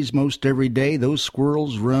trees most every day those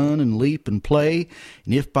squirrels run and leap and play,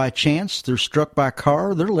 and if by chance they're struck by a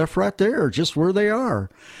car, they're left right there, just where they are.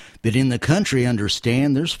 But in the country,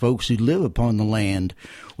 understand, there's folks who live upon the land.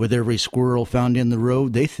 With every squirrel found in the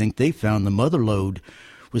road, they think they found the mother lode.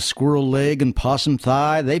 With squirrel leg and possum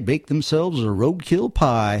thigh, they bake themselves a roadkill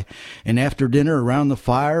pie, and after dinner around the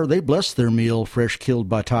fire, they bless their meal fresh killed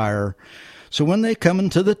by tire. So when they come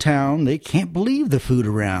into the town, they can't believe the food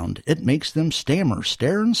around. It makes them stammer,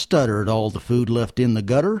 stare, and stutter at all the food left in the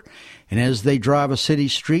gutter. And as they drive a city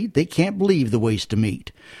street, they can't believe the waste of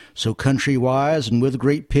meat. So country-wise and with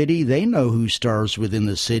great pity, they know who starves within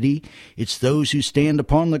the city. It's those who stand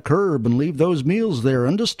upon the curb and leave those meals there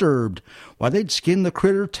undisturbed. Why, they'd skin the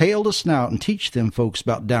critter tail to snout and teach them folks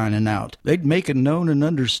about dining out. They'd make it known and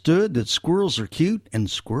understood that squirrels are cute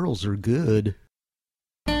and squirrels are good.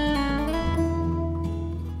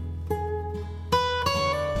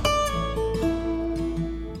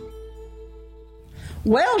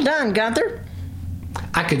 Well done, Gunther.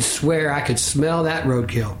 I could swear I could smell that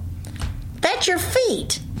roadkill. That's your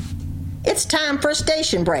feet. It's time for a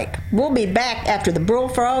station break. We'll be back after the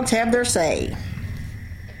bullfrogs have their say.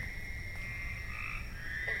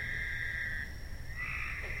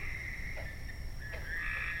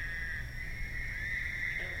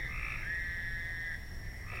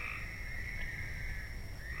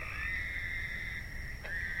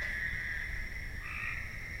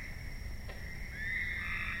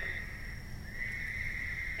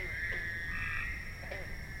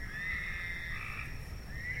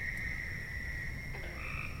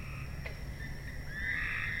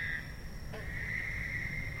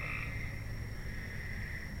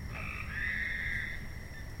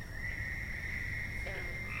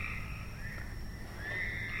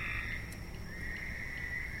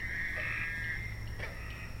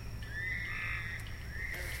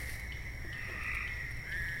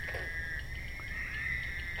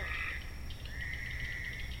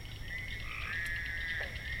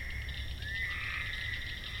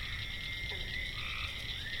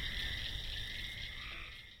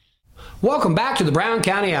 Welcome back to the Brown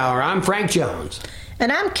County Hour. I'm Frank Jones.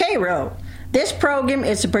 And I'm Cairo. This program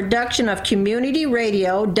is a production of Community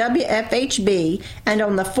Radio WFHB, and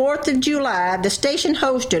on the 4th of July, the station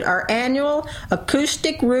hosted our annual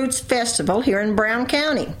Acoustic Roots Festival here in Brown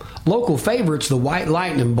County. Local favorites, the White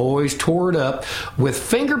Lightning Boys, tore it up with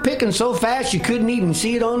finger picking so fast you couldn't even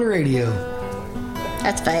see it on the radio.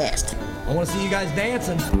 That's fast. I want to see you guys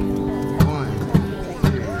dancing.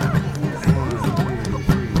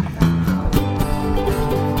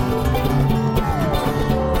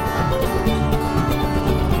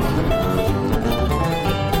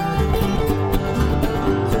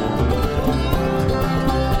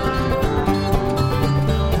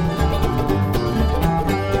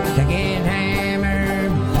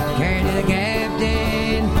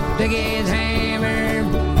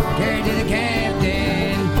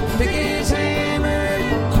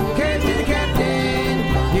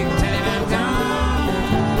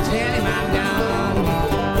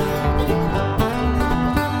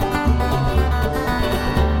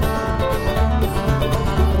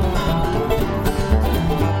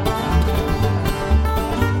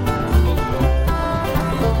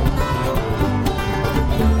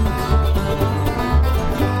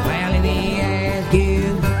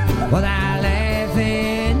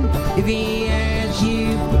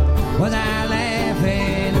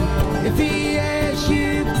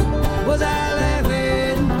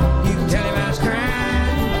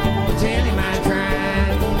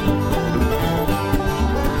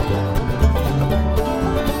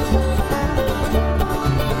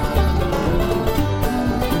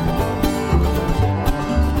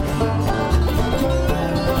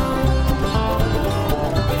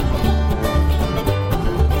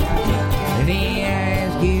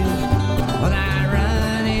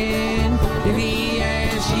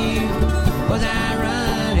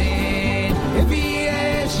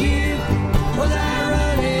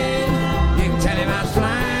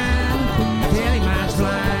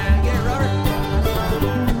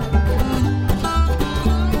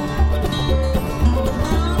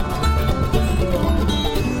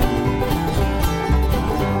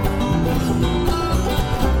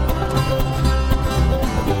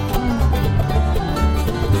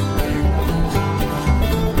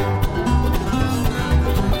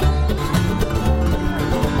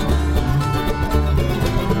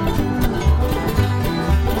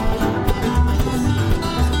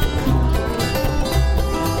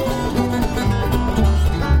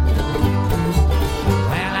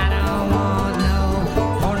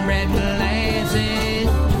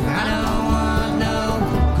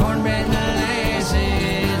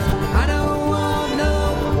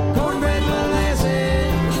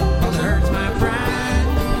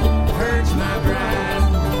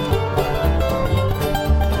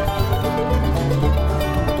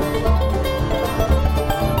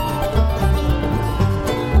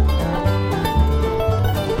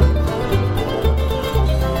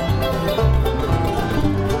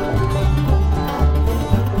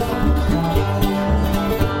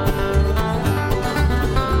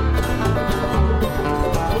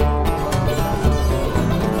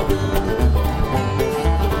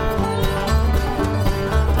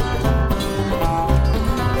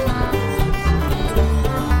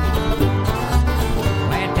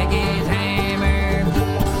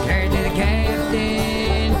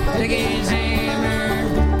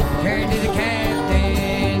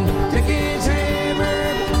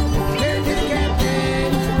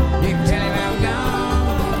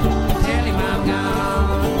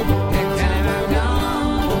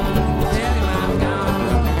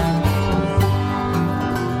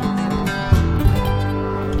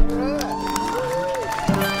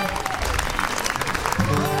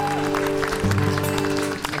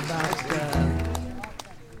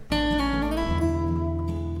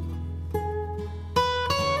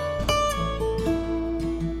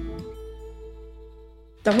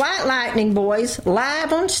 The White Lightning Boys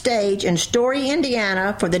live on stage in Story,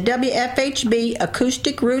 Indiana for the WFHB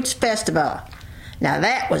Acoustic Roots Festival. Now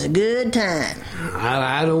that was a good time.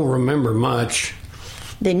 I don't remember much.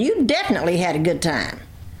 Then you definitely had a good time.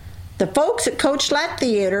 The folks at Coachlight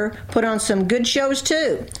Theater put on some good shows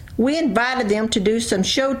too. We invited them to do some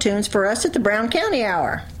show tunes for us at the Brown County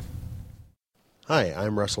Hour. Hi,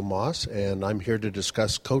 I'm Russell Moss, and I'm here to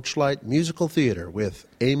discuss Coachlight Musical Theater with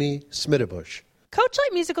Amy Smittebush.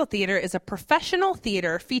 Coachlight Musical Theater is a professional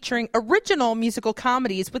theater featuring original musical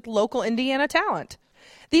comedies with local Indiana talent.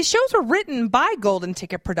 These shows were written by Golden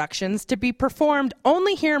Ticket Productions to be performed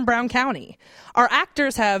only here in Brown County. Our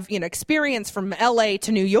actors have, experience from LA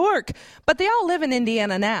to New York, but they all live in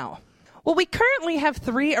Indiana now. Well, we currently have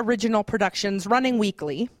 3 original productions running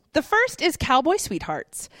weekly, The first is Cowboy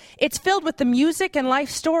Sweethearts. It's filled with the music and life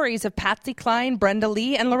stories of Patsy Cline, Brenda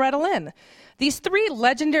Lee, and Loretta Lynn. These three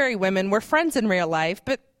legendary women were friends in real life,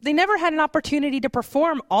 but they never had an opportunity to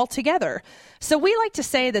perform all together. So we like to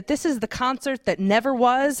say that this is the concert that never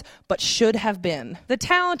was, but should have been. The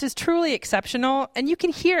talent is truly exceptional, and you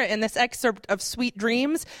can hear it in this excerpt of Sweet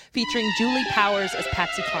Dreams featuring Julie Powers as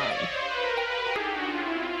Patsy Cline.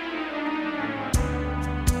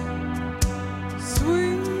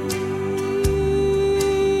 Sweet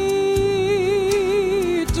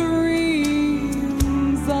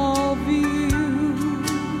dreams of you.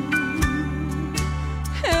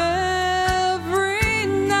 Every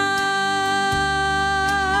night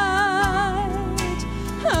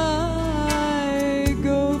I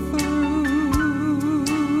go through.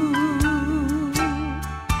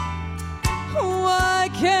 Why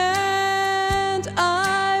can't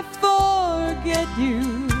I forget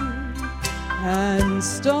you and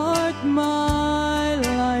start my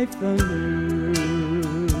life anew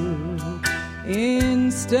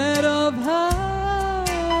instead of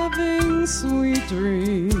having sweet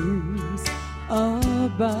dreams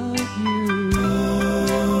about you?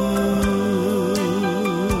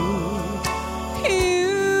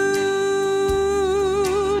 You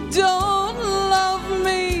don't love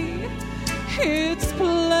me, it's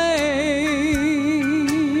plain.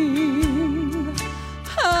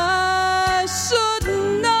 I should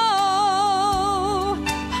know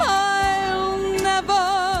I'll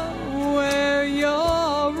never wear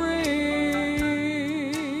your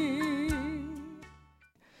ring.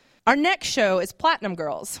 Our next show is Platinum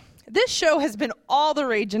Girls. This show has been all the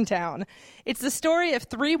rage in town. It's the story of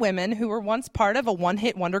three women who were once part of a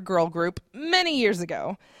one-hit wonder girl group many years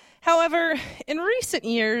ago. However, in recent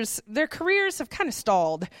years, their careers have kind of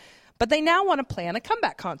stalled, but they now want to plan a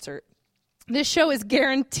comeback concert. This show is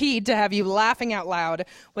guaranteed to have you laughing out loud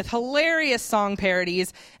with hilarious song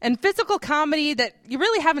parodies and physical comedy that you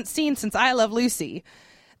really haven't seen since I Love Lucy.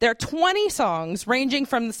 There are 20 songs ranging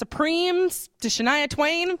from the Supremes to Shania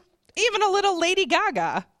Twain, even a little Lady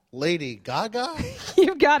Gaga. Lady Gaga?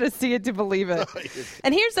 You've got to see it to believe it.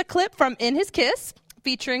 And here's a clip from In His Kiss,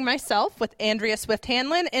 featuring myself with Andrea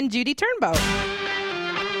Swift-Hanlon and Judy Turnbow.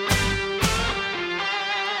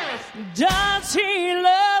 Does he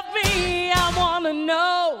love me? I want to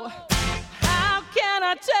know. How can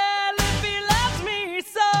I tell if he loves me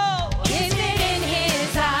so? Is it in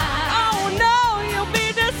his eyes? Oh no, you'll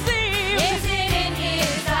be deceived. Is it in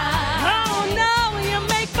his eyes? Oh no, you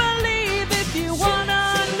make believe if you want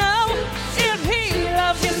to know if he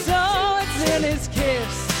loves you so. It's in his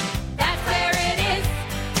kiss. That's where it is.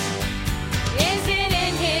 Is it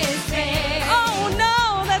in his face? Oh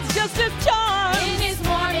no, that's just his charm. In his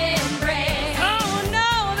warm embrace. Oh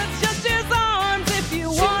no, that's just his arms. If you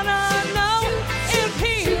wanna know if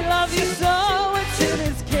he loves you so, it's in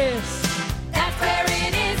his kiss. That's where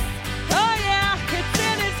it is. Oh yeah, it's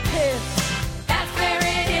in his kiss. That's where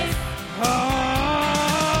it is.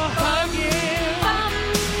 Oh, hug him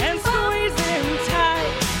and squeeze him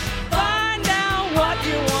tight. Find out what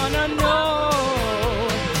you wanna know.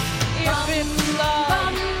 If it's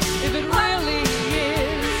love, if it really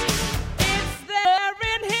is, it's there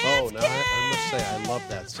in his Oh, no, I must say, I love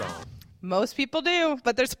that song. Most people do,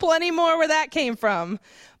 but there's plenty more where that came from.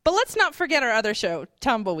 But let's not forget our other show,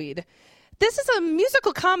 Tumbleweed. This is a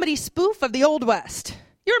musical comedy spoof of the Old West.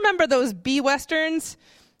 You remember those B-Westerns?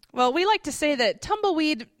 Well, we like to say that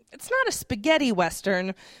Tumbleweed, it's not a spaghetti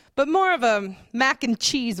Western, but more of a mac and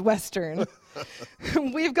cheese Western.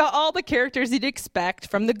 We've got all the characters you'd expect,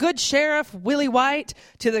 from the good sheriff, Willie White,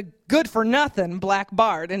 to the good-for-nothing Black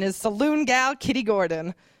Bart and his saloon gal, Kitty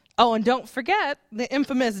Gordon. Oh, and don't forget the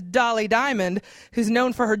infamous Dolly Diamond, who's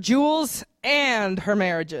known for her jewels and her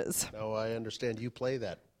marriages. No, I understand you play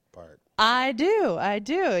that part. I do.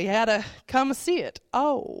 You gotta come see it.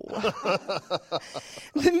 Oh.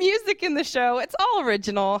 The music in the show, it's all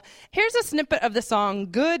original. Here's a snippet of the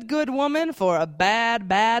song Good, Good Woman for a Bad,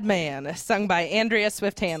 Bad Man, sung by Andrea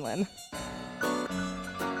Swift-Hanlon.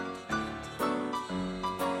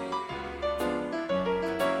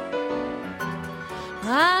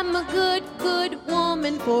 I'm a good, good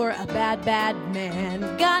woman for a bad, bad man.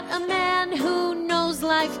 Got a man who knows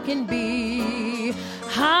life can be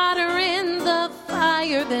hotter in the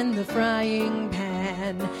fire than the frying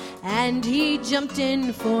pan. And he jumped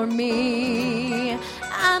in for me.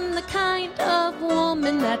 I'm the kind of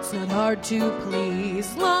woman that's not hard to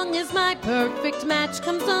please, long as my perfect match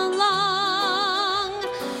comes along.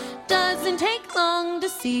 Doesn't take long to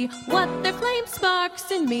see what their flame sparks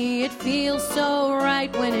in me. It feels so right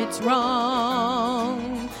when it's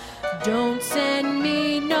wrong. Don't send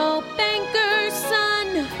me no banker's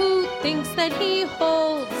son who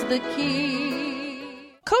the key.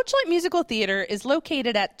 Coachlight Musical Theater is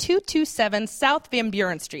located at 227 South Van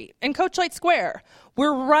Buren Street in Coachlight Square.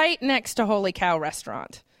 We're right next to Holy Cow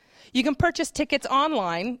Restaurant. You can purchase tickets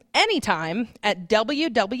online anytime at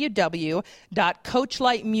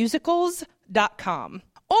www.coachlightmusicals.com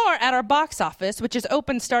or at our box office, which is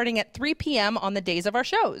open starting at 3 p.m. on the days of our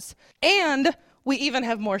shows. And we even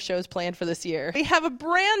have more shows planned for this year. We have a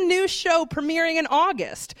brand new show premiering in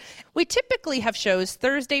August. We typically have shows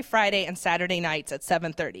Thursday, Friday, and Saturday nights at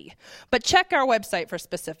 7:30. But check our website for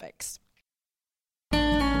specifics.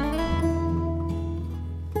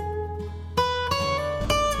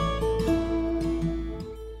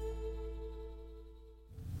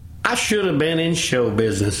 I should have been in show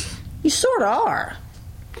business. You sort of are.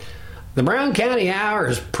 The Brown County Hour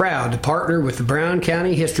is proud to partner with the Brown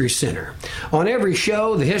County History Center. On every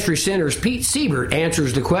show, the History Center's Pete Siebert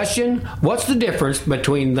answers the question, what's the difference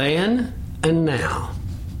between then and now?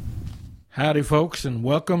 Howdy, folks, and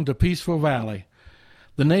welcome to Peaceful Valley,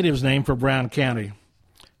 the native's name for Brown County.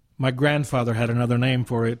 My grandfather had another name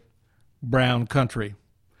for it, Brown Country.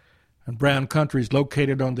 And Brown Country is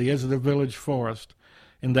located on the edge of the village forest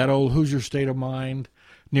in that old Hoosier state of mind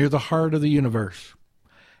near the heart of the universe.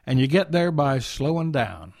 And you get there by slowing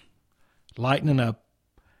down, lightening up,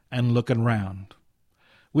 and looking round.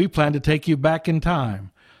 We plan to take you back in time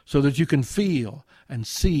so that you can feel and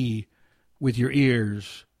see with your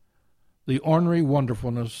ears the ornery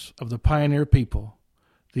wonderfulness of the pioneer people,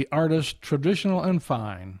 the artists traditional and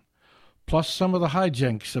fine, plus some of the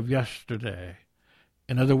hijinks of yesterday.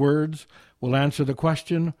 In other words, we'll answer the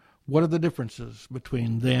question, what are the differences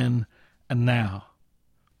between then and now?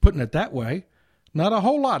 Putting it that way, not a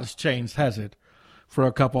whole lot has changed, has it, for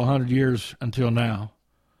a couple 100 years until now?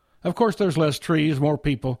 Of course, there's less trees, more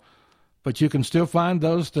people, but you can still find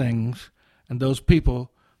those things and those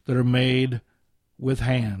people that are made with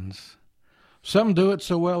hands. Some do it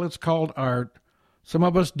so well it's called art. Some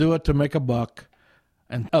of us do it to make a buck,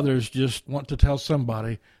 and others just want to tell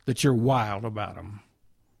somebody that you're wild about them.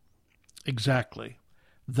 Exactly.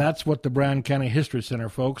 That's what the Brown County History Center,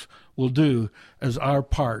 folks, will do as our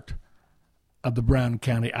part of the Brown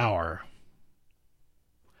County Hour.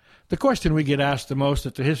 The question we get asked the most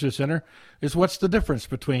at the History Center is, what's the difference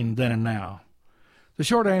between then and now? The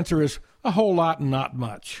short answer is a whole lot and not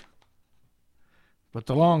much. But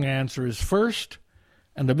the long answer is first,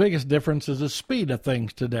 and the biggest difference is the speed of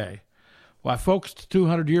things today. Why, folks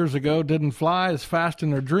 200 years ago didn't fly as fast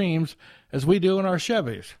in their dreams as we do in our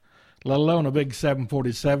Chevys, let alone a big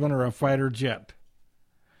 747 or a fighter jet.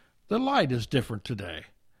 The light is different today.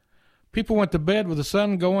 People went to bed with the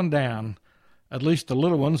sun going down, at least the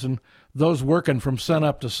little ones and those working from sun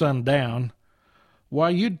up to sun down. Why,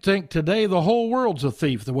 you'd think today the whole world's a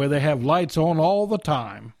thief the way they have lights on all the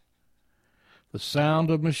time. The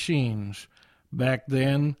sound of machines. Back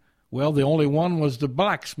then, well, the only one was the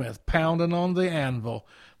blacksmith pounding on the anvil,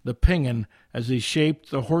 the pinging as he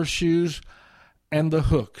shaped the horseshoes and the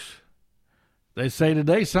hooks. They say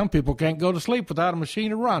today some people can't go to sleep without a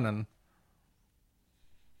machine running.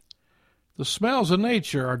 The smells of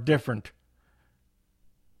nature are different.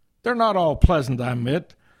 They're not all pleasant, I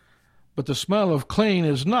admit, but the smell of clean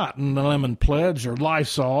is not in the Lemon Pledge or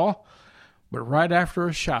Lysol, but right after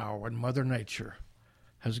a shower when Mother Nature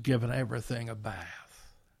has given everything a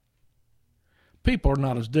bath. People are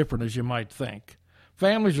not as different as you might think.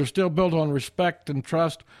 Families are still built on respect and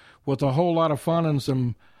trust with a whole lot of fun and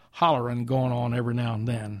some hollering going on every now and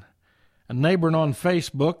then. And neighboring on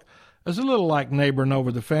Facebook is a little like neighboring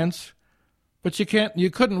over the fence. But you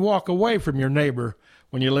couldn't walk away from your neighbor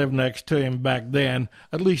when you lived next to him back then,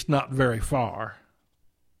 at least not very far.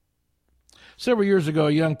 Several years ago,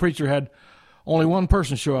 a young preacher had only one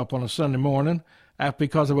person show up on a Sunday morning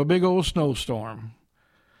because of a big old snowstorm.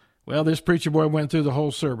 Well, this preacher boy went through the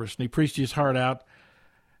whole service, and he preached his heart out.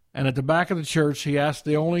 And at the back of the church, he asked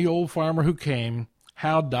the only old farmer who came,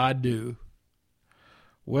 how'd I do?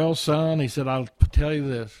 Well, son, he said, I'll tell you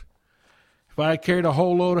this. If I carried a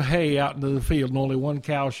whole load of hay out into the field and only one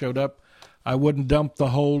cow showed up, I wouldn't dump the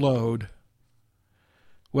whole load.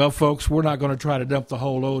 Well, folks, we're not going to try to dump the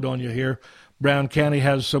whole load on you here. Brown County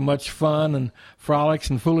has so much fun and frolics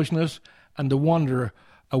and foolishness and the wonder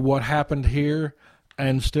of what happened here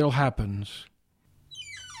and still happens.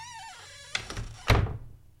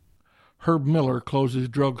 Herb Miller closed his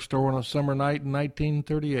drugstore on a summer night in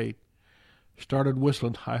 1938. Started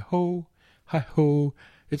whistling, hi-ho, hi-ho,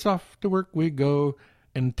 it's off to work we go.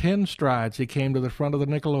 In 10 strides, he came to the front of the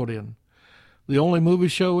Nickelodeon, the only movie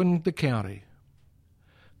show in the county.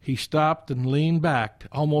 He stopped and leaned back,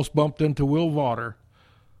 almost bumped into Will Vaughter.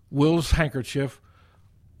 Will's handkerchief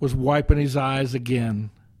was wiping his eyes again.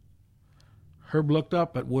 Herb looked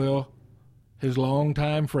up at Will, his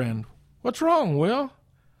longtime friend. "What's wrong, Will?"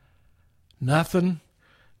 "Nothing.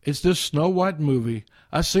 It's this Snow White movie.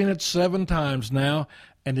 I've seen it 7 times now,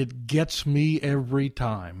 and it gets me every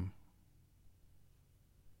time."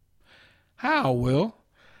 "How, Will?"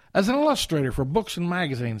 "As an illustrator for books and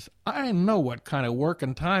magazines, I know what kind of work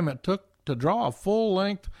and time it took to draw a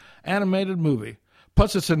full-length animated movie.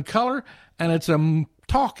 Plus, it's in color, and it's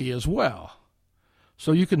talky as well.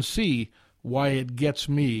 So you can see why it gets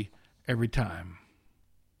me every time."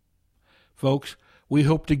 Folks, we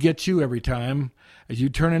hope to get you every time as you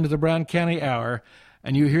turn into the Brown County Hour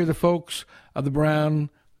and you hear the folks of the Brown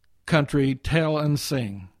Country tell and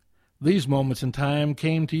sing. These moments in time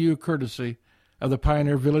came to you courtesy of the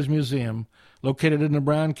Pioneer Village Museum, located in the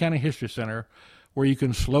Brown County History Center, where you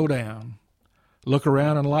can slow down, look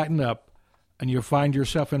around, and lighten up, and you'll find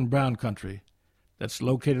yourself in Brown Country that's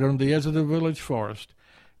located on the edge of the village forest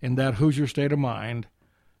in that Hoosier state of mind,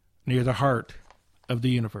 near the heart of the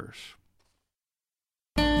universe.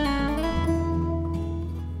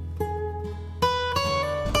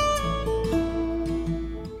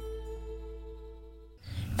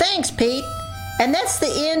 Thanks, Pete. And that's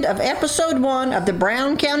the end of episode 1 of the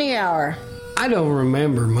Brown County Hour. I don't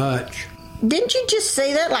remember much. Didn't you just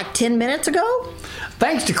say that like 10 minutes ago?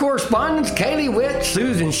 Thanks to correspondents Kaylee Witt,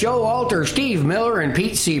 Susan Showalter, Steve Miller, and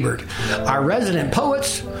Pete Siebert. Our resident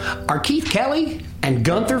poets are Keith Kelly and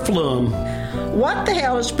Gunther Flum. What the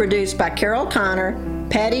Hell is produced by Carol Connor,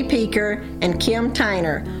 Patty Peeker, and Kim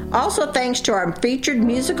Tyner. Also thanks to our featured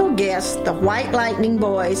musical guests, the White Lightning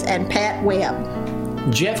Boys and Pat Webb.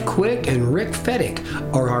 Jeff Quick and Rick Feddick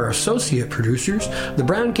are our associate producers. The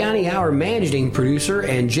Brown County Hour managing producer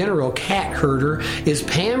and general cat herder is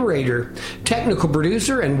Pam Rader. Technical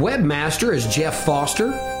producer and webmaster is Jeff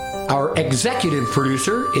Foster. Our executive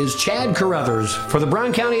producer is Chad Carruthers. For the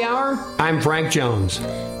Brown County Hour, I'm Frank Jones.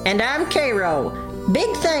 And I'm Cairo.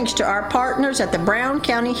 Big thanks to our partners at the Brown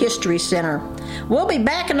County History Center. We'll be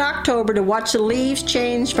back in October to watch the leaves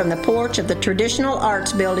change from the porch of the Traditional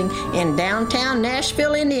Arts Building in downtown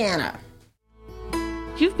Nashville, Indiana.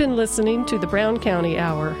 You've been listening to the Brown County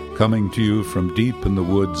Hour. Coming to you from deep in the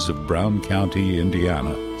woods of Brown County,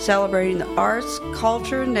 Indiana. Celebrating the arts,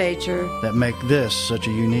 culture, and nature that make this such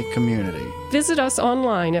a unique community. Visit us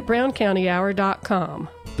online at browncountyhour.com.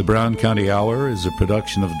 The Brown County Hour is a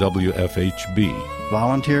production of WFHB.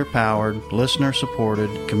 Volunteer-powered,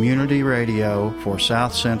 listener-supported community radio for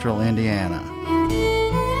South Central Indiana.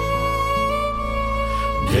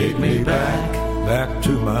 Take me back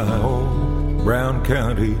to my old Brown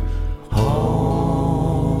County home.